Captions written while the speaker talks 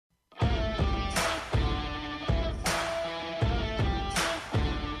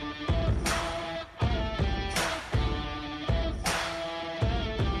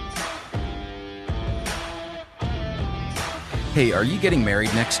Hey, are you getting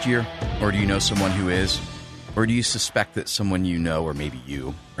married next year? Or do you know someone who is? Or do you suspect that someone you know, or maybe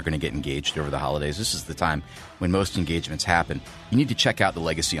you, are going to get engaged over the holidays? This is the time when most engagements happen. You need to check out the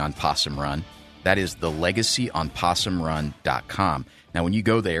Legacy on Possum Run. That is the legacyonpossumrun.com. Now, when you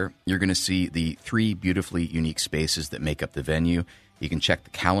go there, you're going to see the 3 beautifully unique spaces that make up the venue. You can check the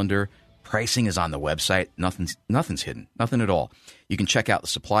calendar. Pricing is on the website. Nothing's hidden. Nothing at all. You can check out the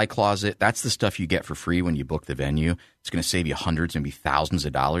supply closet. That's the stuff you get for free when you book the venue. It's going to save you hundreds, maybe thousands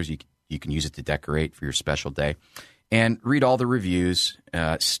of dollars. You can use it to decorate for your special day. And read all the reviews.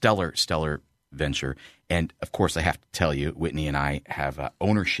 Stellar venture. And, of course, I have to tell you, Whitney and I have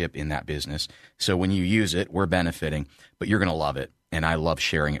ownership in that business. So when you use it, we're benefiting. But you're going to love it, and I love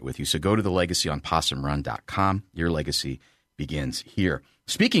sharing it with you. So go to the legacyonpossumrun.com. Your legacy begins here.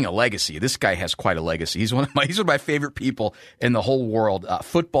 Speaking of legacy, this guy has quite a legacy. He's one of my favorite people in the whole world.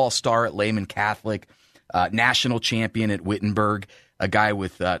 Football star at Lehman Catholic, national champion at Wittenberg, a guy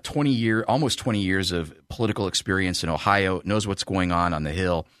with almost 20 years of political experience in Ohio, knows what's going on the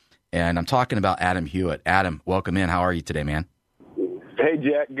Hill. And I'm talking about Adam Hewitt. Adam, welcome in. How are you today, man? Hey,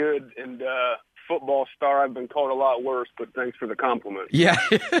 Jack. Good. And football star, I've been called a lot worse, but thanks for the compliment. Yeah.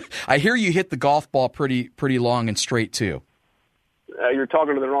 I hear you hit the golf ball pretty long and straight, too. You're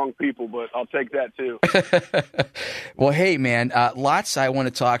talking to the wrong people, but I'll take that, too. Well, hey, man, lots I want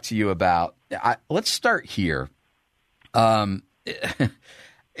to talk to you about. Let's start here. I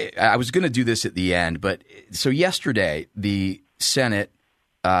was going to do this at the end, but so yesterday, the Senate,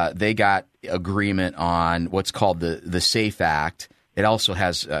 they got agreement on what's called the SAFE Act. It also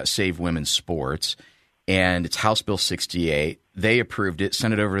has Save Women's Sports, and it's House Bill 68. They approved it,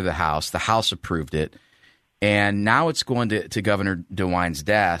 sent it over to the House. The House approved it. And now it's going to Governor DeWine's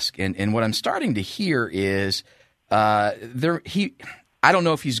desk. And what I'm starting to hear is I don't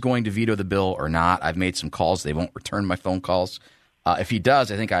know if he's going to veto the bill or not. I've made some calls. They won't return my phone calls. If he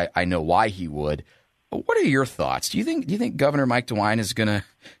does, I think I know why he would. But what are your thoughts? Do you think Governor Mike DeWine is going to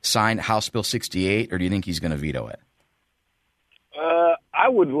sign House Bill 68, or do you think he's going to veto it? I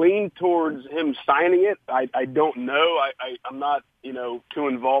would lean towards him signing it. I don't know. I'm not too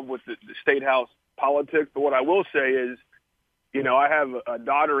involved with the state house politics, but what I will say is, I have a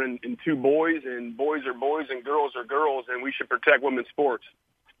daughter and 2 boys, and boys are boys and girls are girls, and we should protect women's sports.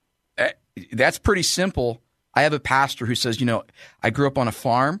 That's pretty simple. I have a pastor who says, I grew up on a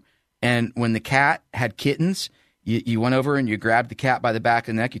farm, and when the cat had kittens, you went over and you grabbed the cat by the back of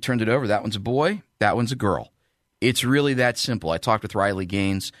the neck, you turned it over. That one's a boy, that one's a girl. It's really that simple. I talked with Riley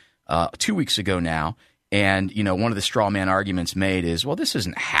Gaines 2 weeks ago now, and, one of the straw man arguments made is, well, this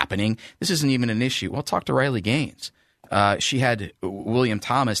isn't happening. This isn't even an issue. Well, talk to Riley Gaines. She had William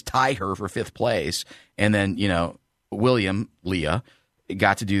Thomas tie her for 5th place, and then, Leah,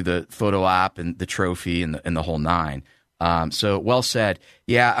 got to do the photo op and the trophy and the whole 9. So well said.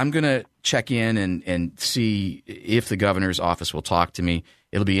 Yeah, I'm going to check in and see if the governor's office will talk to me.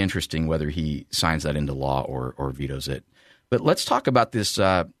 It'll be interesting whether he signs that into law or vetoes it. But let's talk about this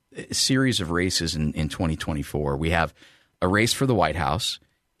series of races in 2024. We have a race for the White House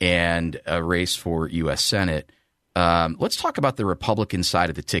and a race for U.S. Senate. Let's talk about the Republican side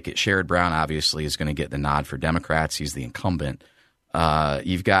of the ticket. Sherrod Brown obviously is going to get the nod for Democrats. He's the incumbent.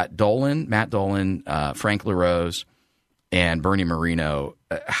 You've got Matt Dolan, Frank LaRose, and Bernie Moreno.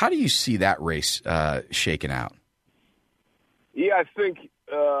 How do you see that race shaking out? Yeah, I think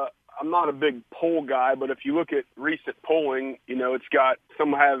I'm not a big poll guy, but if you look at recent polling, it's got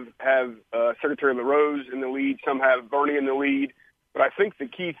some have Secretary LaRose in the lead, some have Bernie in the lead. But I think the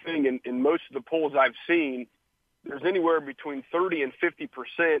key thing in most of the polls I've seen, there's anywhere between 30 and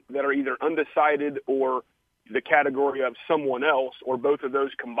 50% that are either undecided or the category of someone else, or both of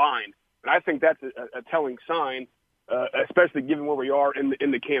those combined. And I think that's a telling sign, especially given where we are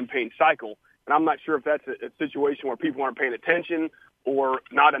in the campaign cycle. And I'm not sure if that's a situation where people aren't paying attention or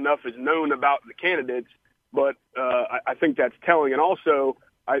not enough is known about the candidates, but I think that's telling. And also,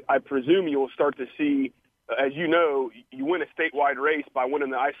 I presume you'll start to see, as you know, you win a statewide race by winning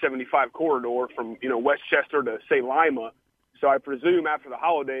the I-75 corridor from Westchester to, say, Lima. So I presume after the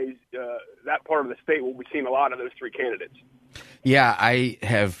holidays, that part of the state will be seeing a lot of those 3 candidates. Yeah, I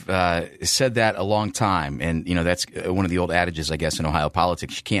have said that a long time, and that's one of the old adages, I guess, in Ohio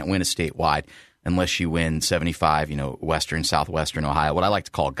politics. You can't win a statewide unless you win 75, western, southwestern Ohio, what I like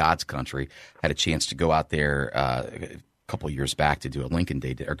to call God's country. Had a chance to go out there a couple of years back to do a Lincoln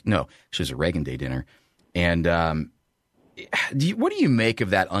Day dinner. No, it was a Reagan Day dinner. And what do you make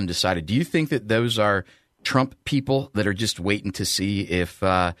of that undecided? Do you think that those are Trump people that are just waiting to see if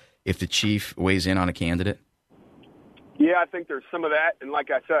the chief weighs in on a candidate? Yeah, I think there's some of that. And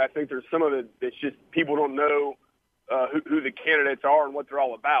like I said, I think there's some of it that's just people don't know who the candidates are and what they're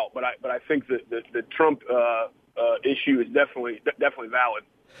all about. But I think that the Trump issue is definitely valid.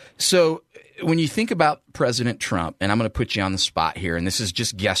 So when you think about President Trump, and I'm going to put you on the spot here, and this is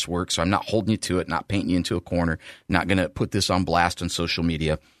just guesswork, so I'm not holding you to it, not painting you into a corner, not going to put this on blast on social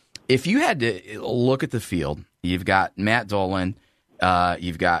media. If you had to look at the field, you've got Matt Dolan,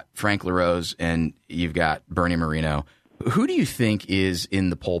 you've got Frank LaRose, and you've got Bernie Moreno. Who do you think is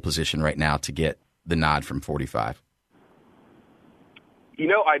in the pole position right now to get the nod from 45?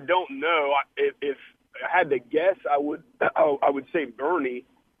 I don't know. If I had to guess, I would say Bernie.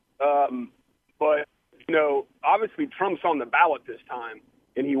 But, obviously Trump's on the ballot this time,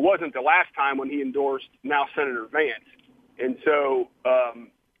 and he wasn't the last time when he endorsed now Senator Vance. And so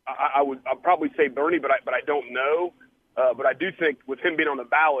I'd probably say Bernie, but I don't know. But I do think with him being on the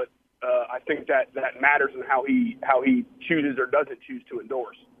ballot, I think that matters in how he chooses or doesn't choose to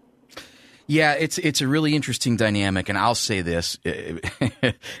endorse. Yeah, it's a really interesting dynamic, and I'll say this,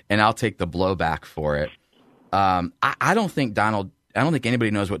 and I'll take the blowback for it. I don't think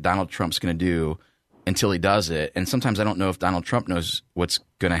anybody knows what Donald Trump's going to do until he does it, and sometimes I don't know if Donald Trump knows what's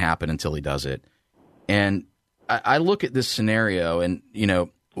going to happen until he does it. And I look at this scenario, and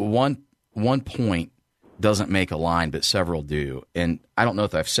one point doesn't make a line, but several do. And I don't know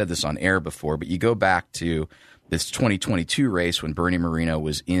if I've said this on air before, but you go back to this 2022 race when Bernie Moreno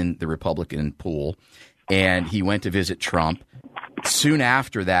was in the Republican pool, and he went to visit Trump. Soon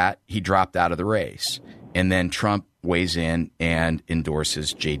after that, he dropped out of the race. And then Trump weighs in and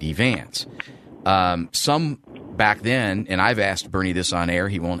endorses J.D. Vance. Some back then, and I've asked Bernie this on air,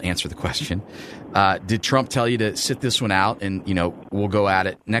 he won't answer the question. Did Trump tell you to sit this one out and, we'll go at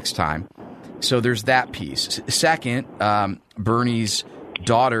it next time? So there's that piece. Second, Bernie's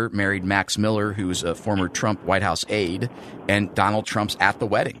daughter married Max Miller, who's a former Trump White House aide, and Donald Trump's at the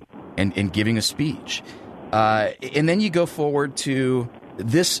wedding and giving a speech. And then you go forward to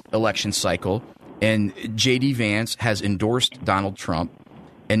this election cycle, and J.D. Vance has endorsed Donald Trump,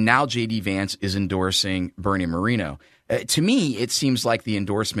 and now J.D. Vance is endorsing Bernie Moreno. To me, it seems like the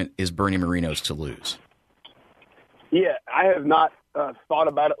endorsement is Bernie Moreno's to lose. Yeah, I have not thought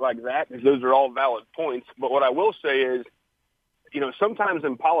about it like that, because those are all valid points. But what I will say is, sometimes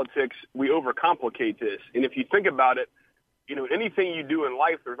in politics, we overcomplicate this. And if you think about it, anything you do in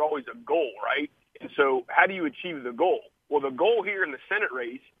life, there's always a goal, right? And so how do you achieve the goal? Well, the goal here in the Senate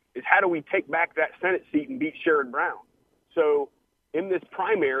race is how do we take back that Senate seat and beat Sherrod Brown? So in this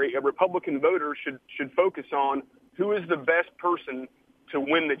primary, a Republican voter should focus on who is the best person to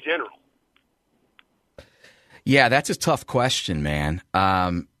win the general. Yeah, that's a tough question, man.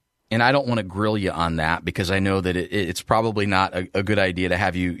 And I don't want to grill you on that, because I know that it's probably not a good idea to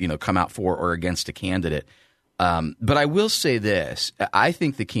have you, come out for or against a candidate. But I will say this. I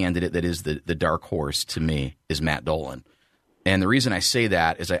think the candidate that is the dark horse to me is Matt Dolan. And the reason I say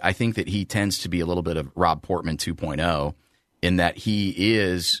that is I think that he tends to be a little bit of Rob Portman 2.0 in that he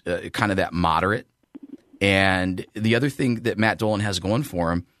is kind of that moderate. And the other thing that Matt Dolan has going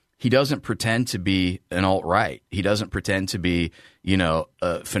for him, he doesn't pretend to be an alt-right. He doesn't pretend to be, a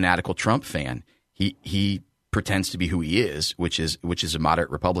fanatical Trump fan. He pretends to be who he is, which is a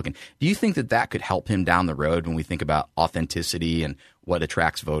moderate Republican. Do you think that could help him down the road when we think about authenticity and what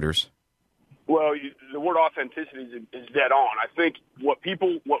attracts voters? Well, the word authenticity is dead on. I think what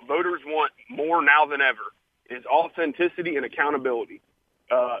voters want more now than ever is authenticity and accountability.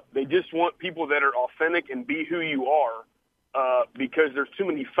 They just want people that are authentic and be who you are, because there's too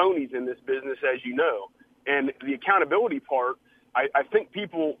many phonies in this business, as you know. And the accountability part, I think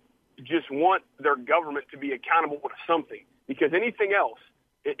people just want their government to be accountable to something, because anything else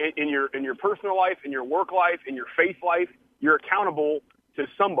in your personal life, in your work life, in your faith life, you're accountable to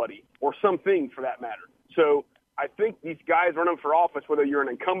somebody or something for that matter. So I think these guys running for office, whether you're an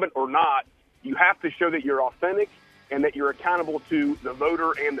incumbent or not, you have to show that you're authentic and that you're accountable to the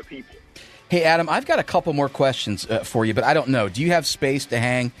voter and the people. Hey, Adam, I've got a couple more questions for you, but I don't know. Do you have space to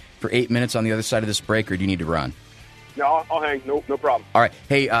hang for 8 minutes on the other side of this break, or do you need to run? No, I'll hang. No problem. All right.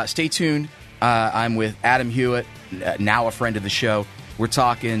 Hey, stay tuned. I'm with Adam Hewitt, now a friend of the show. We're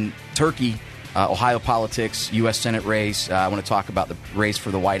talking Turkey, Ohio politics, U.S. Senate race. I want to talk about the race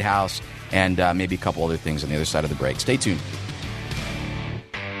for the White House and maybe a couple other things on the other side of the break. Stay tuned.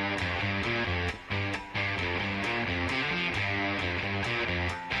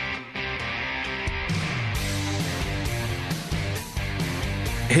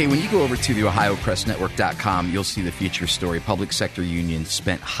 Hey, when you go over to the OhioPressNetwork.com, you'll see the feature story. Public sector unions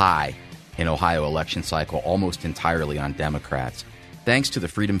spent high in Ohio election cycle, almost entirely on Democrats. Thanks to the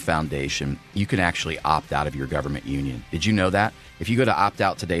Freedom Foundation, you can actually opt out of your government union. Did you know that? If you go to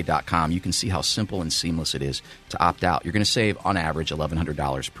optouttoday.com, you can see how simple and seamless it is to opt out. You're going to save, on average,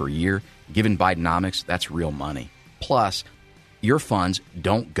 $1,100 per year. Given Bidenomics, that's real money. Plus, your funds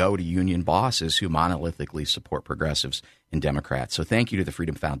don't go to union bosses who monolithically support progressives and Democrats. So thank you to the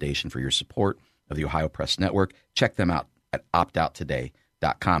Freedom Foundation for your support of the Ohio Press Network. Check them out at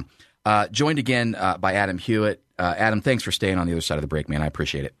optouttoday.com. Joined again by Adam Hewitt. Adam, thanks for staying on the other side of the break, man. I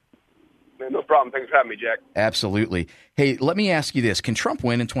appreciate it. Man, no problem. Thanks for having me, Jack. Absolutely. Hey, let me ask you this. Can Trump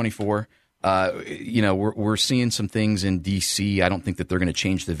win in 24? We're seeing some things in D.C. I don't think that they're going to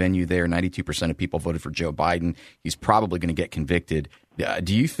change the venue there. 92% of people voted for Joe Biden. He's probably going to get convicted.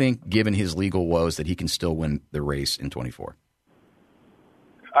 Do you think, given his legal woes, that he can still win the race in 24?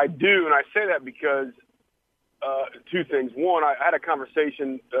 I do, and I say that because two things. One, I had a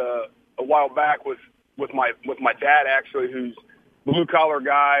conversation a while back with my dad, actually, who's a blue-collar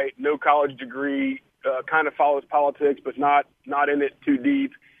guy, no college degree, kind of follows politics, but not in it too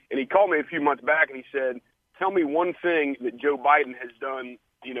deep. And he called me a few months back, and he said, tell me one thing that Joe Biden has done,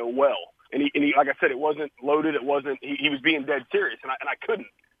 well. And he like I said, it wasn't loaded. It wasn't. He was being dead serious, and I couldn't.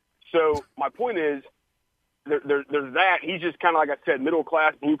 So my point is, there's that. He's just kind of, like I said,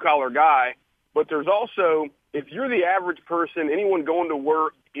 middle-class, blue-collar guy. But there's also, if you're the average person, anyone going to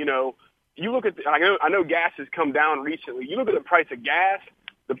work, you look at I know gas has come down recently. You look at the price of gas,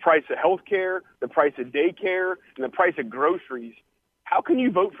 the price of health care, the price of daycare, and the price of groceries. How can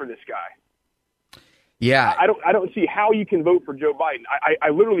you vote for this guy? Yeah. I don't see how you can vote for Joe Biden. I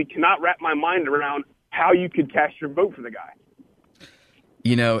literally cannot wrap my mind around how you could cast your vote for the guy.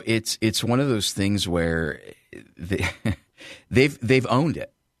 It's one of those things where they've owned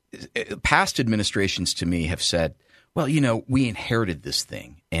it. Past administrations to me have said, well, we inherited this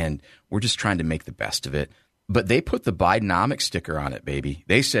thing and we're just trying to make the best of it. But they put the Bidenomics sticker on it, baby.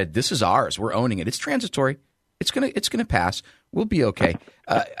 They said, this is ours. We're owning it. It's transitory. It's gonna pass. We'll be okay.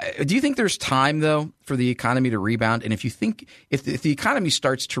 Do you think there's time, though, for the economy to rebound? And if the economy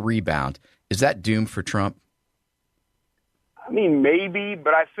starts to rebound, is that doomed for Trump? I mean, maybe,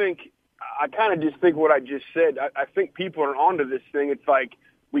 but I kind of just think what I just said. I think people are onto this thing. It's like,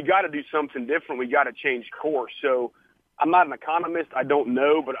 we got to do something different. We got to change course. So I'm not an economist. I don't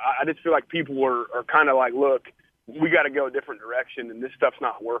know, but I just feel like people are kind of like, look, we got to go a different direction, and this stuff's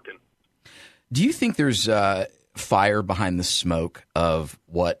not working. Do you think there's fire behind the smoke of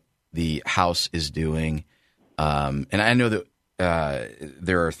what the House is doing? And I know that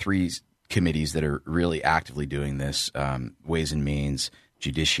there are three committees that are really actively doing this, Ways and Means,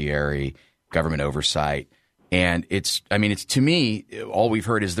 Judiciary, Government Oversight. And it's to me, all we've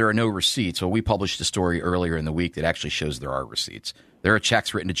heard is there are no receipts. Well, we published a story earlier in the week that actually shows there are receipts. There are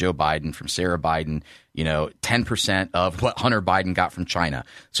checks written to Joe Biden from Sarah Biden, 10% of what Hunter Biden got from China.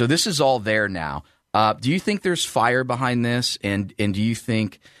 So this is all there now. Do you think there's fire behind this? And do you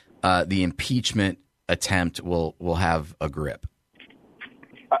think the impeachment attempt will have a grip?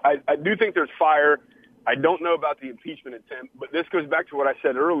 I do think there's fire. I don't know about the impeachment attempt, but this goes back to what I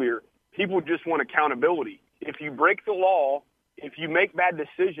said earlier. People just want accountability. If you break the law, if you make bad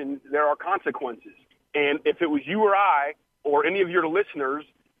decisions, there are consequences. And if it was you or I or any of your listeners,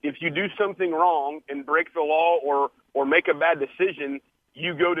 if you do something wrong and break the law or make a bad decision,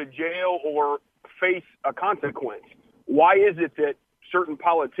 you go to jail or face a consequence. Why is it that certain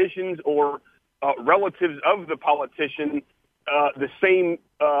politicians or relatives of the politician, the same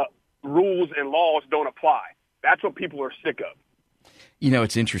rules and laws don't apply? That's what people are sick of.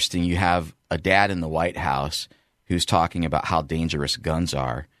 It's interesting. You have a dad in the White House who's talking about how dangerous guns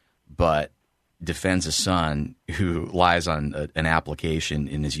are, but defends a son who lies on an application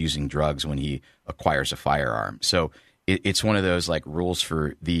and is using drugs when he acquires a firearm. So it's one of those like rules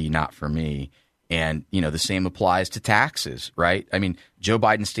for thee, not for me. And, the same applies to taxes, right? I mean, Joe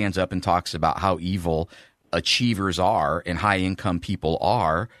Biden stands up and talks about how evil achievers are and high income people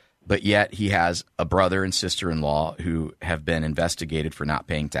are. But yet he has a brother and sister-in-law who have been investigated for not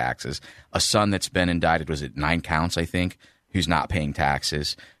paying taxes, a son that's been indicted, was it 9 counts, I think, who's not paying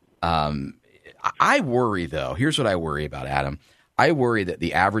taxes. I worry, though. Here's what I worry about, Adam. I worry that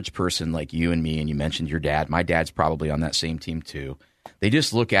the average person like you and me, and you mentioned your dad, my dad's probably on that same team too, they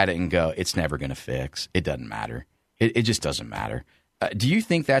just look at it and go, it's never going to fix. It doesn't matter. It just doesn't matter. Do you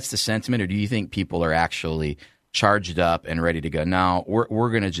think that's the sentiment, or do you think people are actually charged up and ready to go, no, we're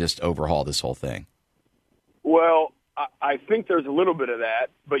going to just overhaul this whole thing? Well, I think there's a little bit of that,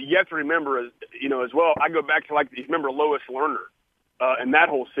 but you have to remember, as well, I go back to remember Lois Lerner and that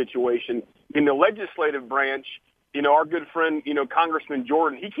whole situation. In the legislative branch, our good friend, Congressman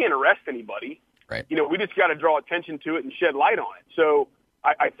Jordan, he can't arrest anybody. Right. We just got to draw attention to it and shed light on it. So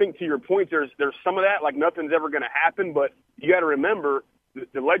I think to your point, there's some of that, like nothing's ever going to happen, but you got to remember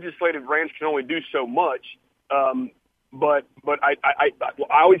the legislative branch can only do so much. But I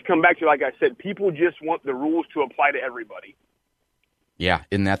always come back to, like I said, people just want the rules to apply to everybody. Yeah,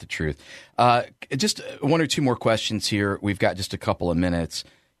 isn't that the truth? Just one or two more questions here. We've got just a couple of minutes.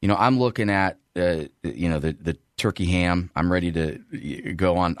 I'm looking at the turkey ham. I'm ready to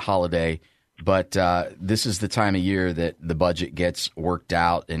go on holiday, but this is the time of year that the budget gets worked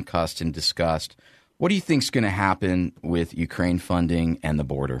out and cussed and discussed. What do you think is going to happen with Ukraine funding and the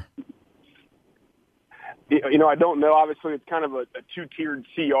border? I don't know. Obviously, it's kind of a two-tiered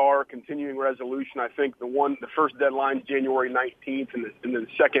CR, continuing resolution. I think the first deadline is January 19th, and then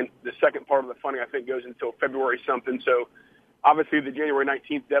the second part of the funding, I think, goes until February something. So, obviously, the January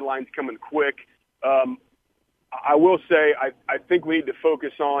 19th deadline's coming quick. I will say I think we need to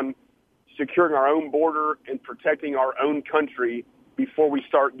focus on securing our own border and protecting our own country before we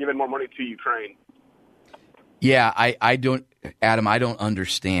start giving more money to Ukraine. Yeah, I don't, Adam, I don't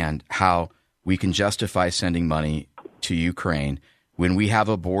understand how we can justify sending money to Ukraine when we have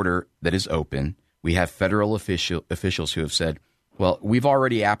a border that is open. We have federal officials who have said, well, we've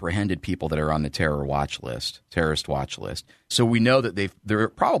already apprehended people that are on the terrorist watch list. So we know that there are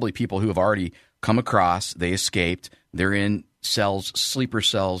probably people who have already come across, they escaped, they're in cells, sleeper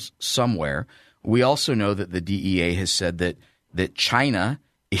cells somewhere. We also know that the DEA has said that China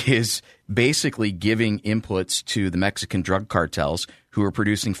is basically giving inputs to the Mexican drug cartels who are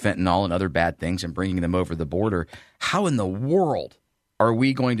producing fentanyl and other bad things and bringing them over the border. How in the world are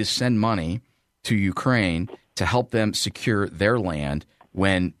we going to send money to Ukraine to help them secure their land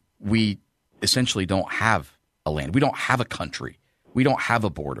when we essentially don't have a land? We don't have a country. We don't have a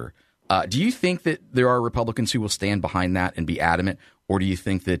border. Do you think that there are Republicans who will stand behind that and be adamant, or do you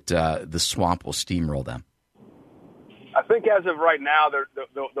think that the swamp will steamroll them? I think as of right now,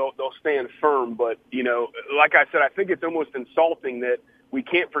 they'll stand firm. But, like I said, I think it's almost insulting that we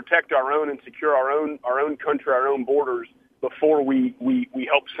can't protect our own and secure our own country, our own borders before we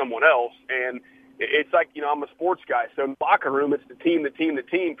help someone else. And it's like, I'm a sports guy. So in the locker room, it's the team.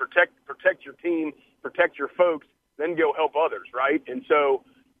 Protect your team, protect your folks, then go help others, right? And so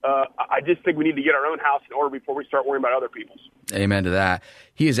I just think we need to get our own house in order before we start worrying about other people's. Amen to that.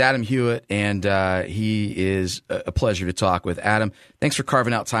 He is Adam Hewitt, and he is a pleasure to talk with. Adam, thanks for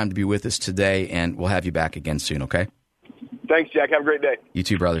carving out time to be with us today, and we'll have you back again soon, okay? Thanks, Jack. Have a great day. You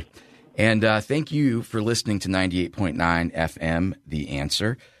too, brother. And thank you for listening to 98.9 FM, The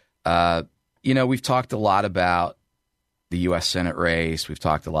Answer. We've talked a lot about the U.S. Senate race. We've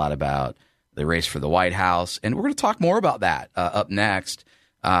talked a lot about the race for the White House, and we're going to talk more about that up next.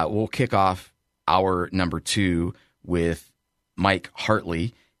 We'll kick off hour number 2 with Mike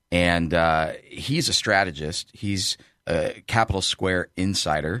Hartley, and he's a strategist. He's a Capitol Square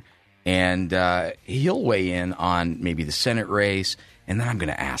insider, and he'll weigh in on maybe the Senate race, and then I'm going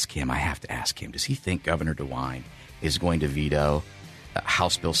to ask him, I have to ask him, does he think Governor DeWine is going to veto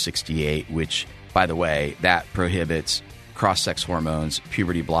House Bill 68, which, by the way, that prohibits cross-sex hormones,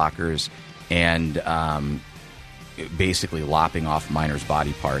 puberty blockers, and basically lopping off minors'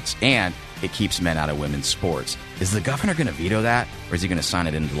 body parts, and it keeps men out of women's sports. Is the governor going to veto that, or is he going to sign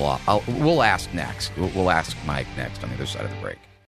it into law? We'll ask next. We'll ask Mike next on the other side of the break.